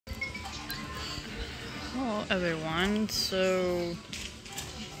Hello everyone, so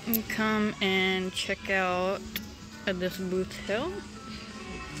come and check out this booth hill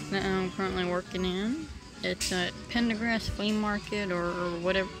that I'm currently working in. It's a pendagrass flea market or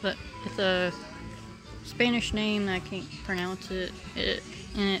whatever, but it's a Spanish name, I can't pronounce it.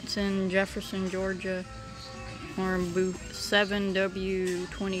 And it's in Jefferson, Georgia. We're in booth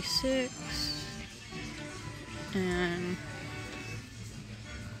 7W26, and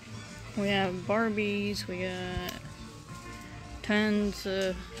we have Barbies, we got tons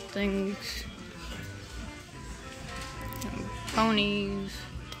of things, ponies,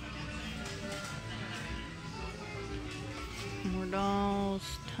 more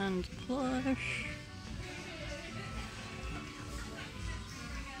dolls, tons of plush.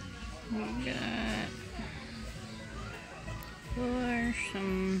 We got plush,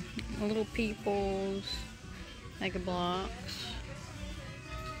 some little peoples, Mega Blocks.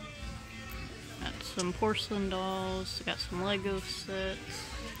 Got some porcelain dolls, got some Lego sets.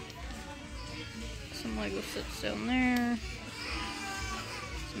 Some Lego sets down there.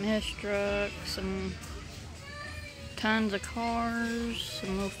 Some Hiss trucks, some tons of cars,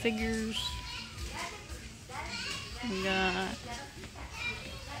 some little figures. We got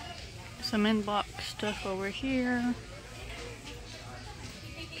some in-box stuff over here.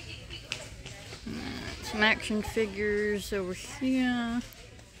 Some action figures over here.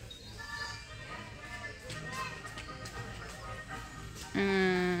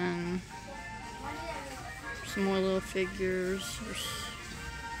 And some more little figures. There's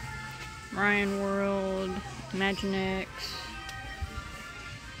Ryan World, Imaginext.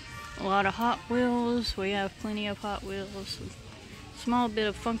 A lot of Hot Wheels. We have plenty of Hot Wheels. A small bit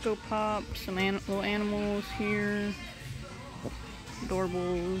of Funko Pop. Some little animals here.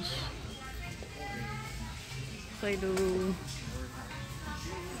 Adorables. Play-Doh.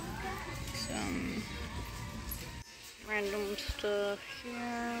 Some random stuff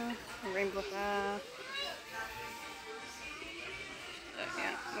here. Rainbow High. So,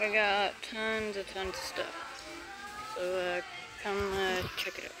 yeah, we got tons of stuff. So come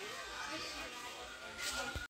check it out.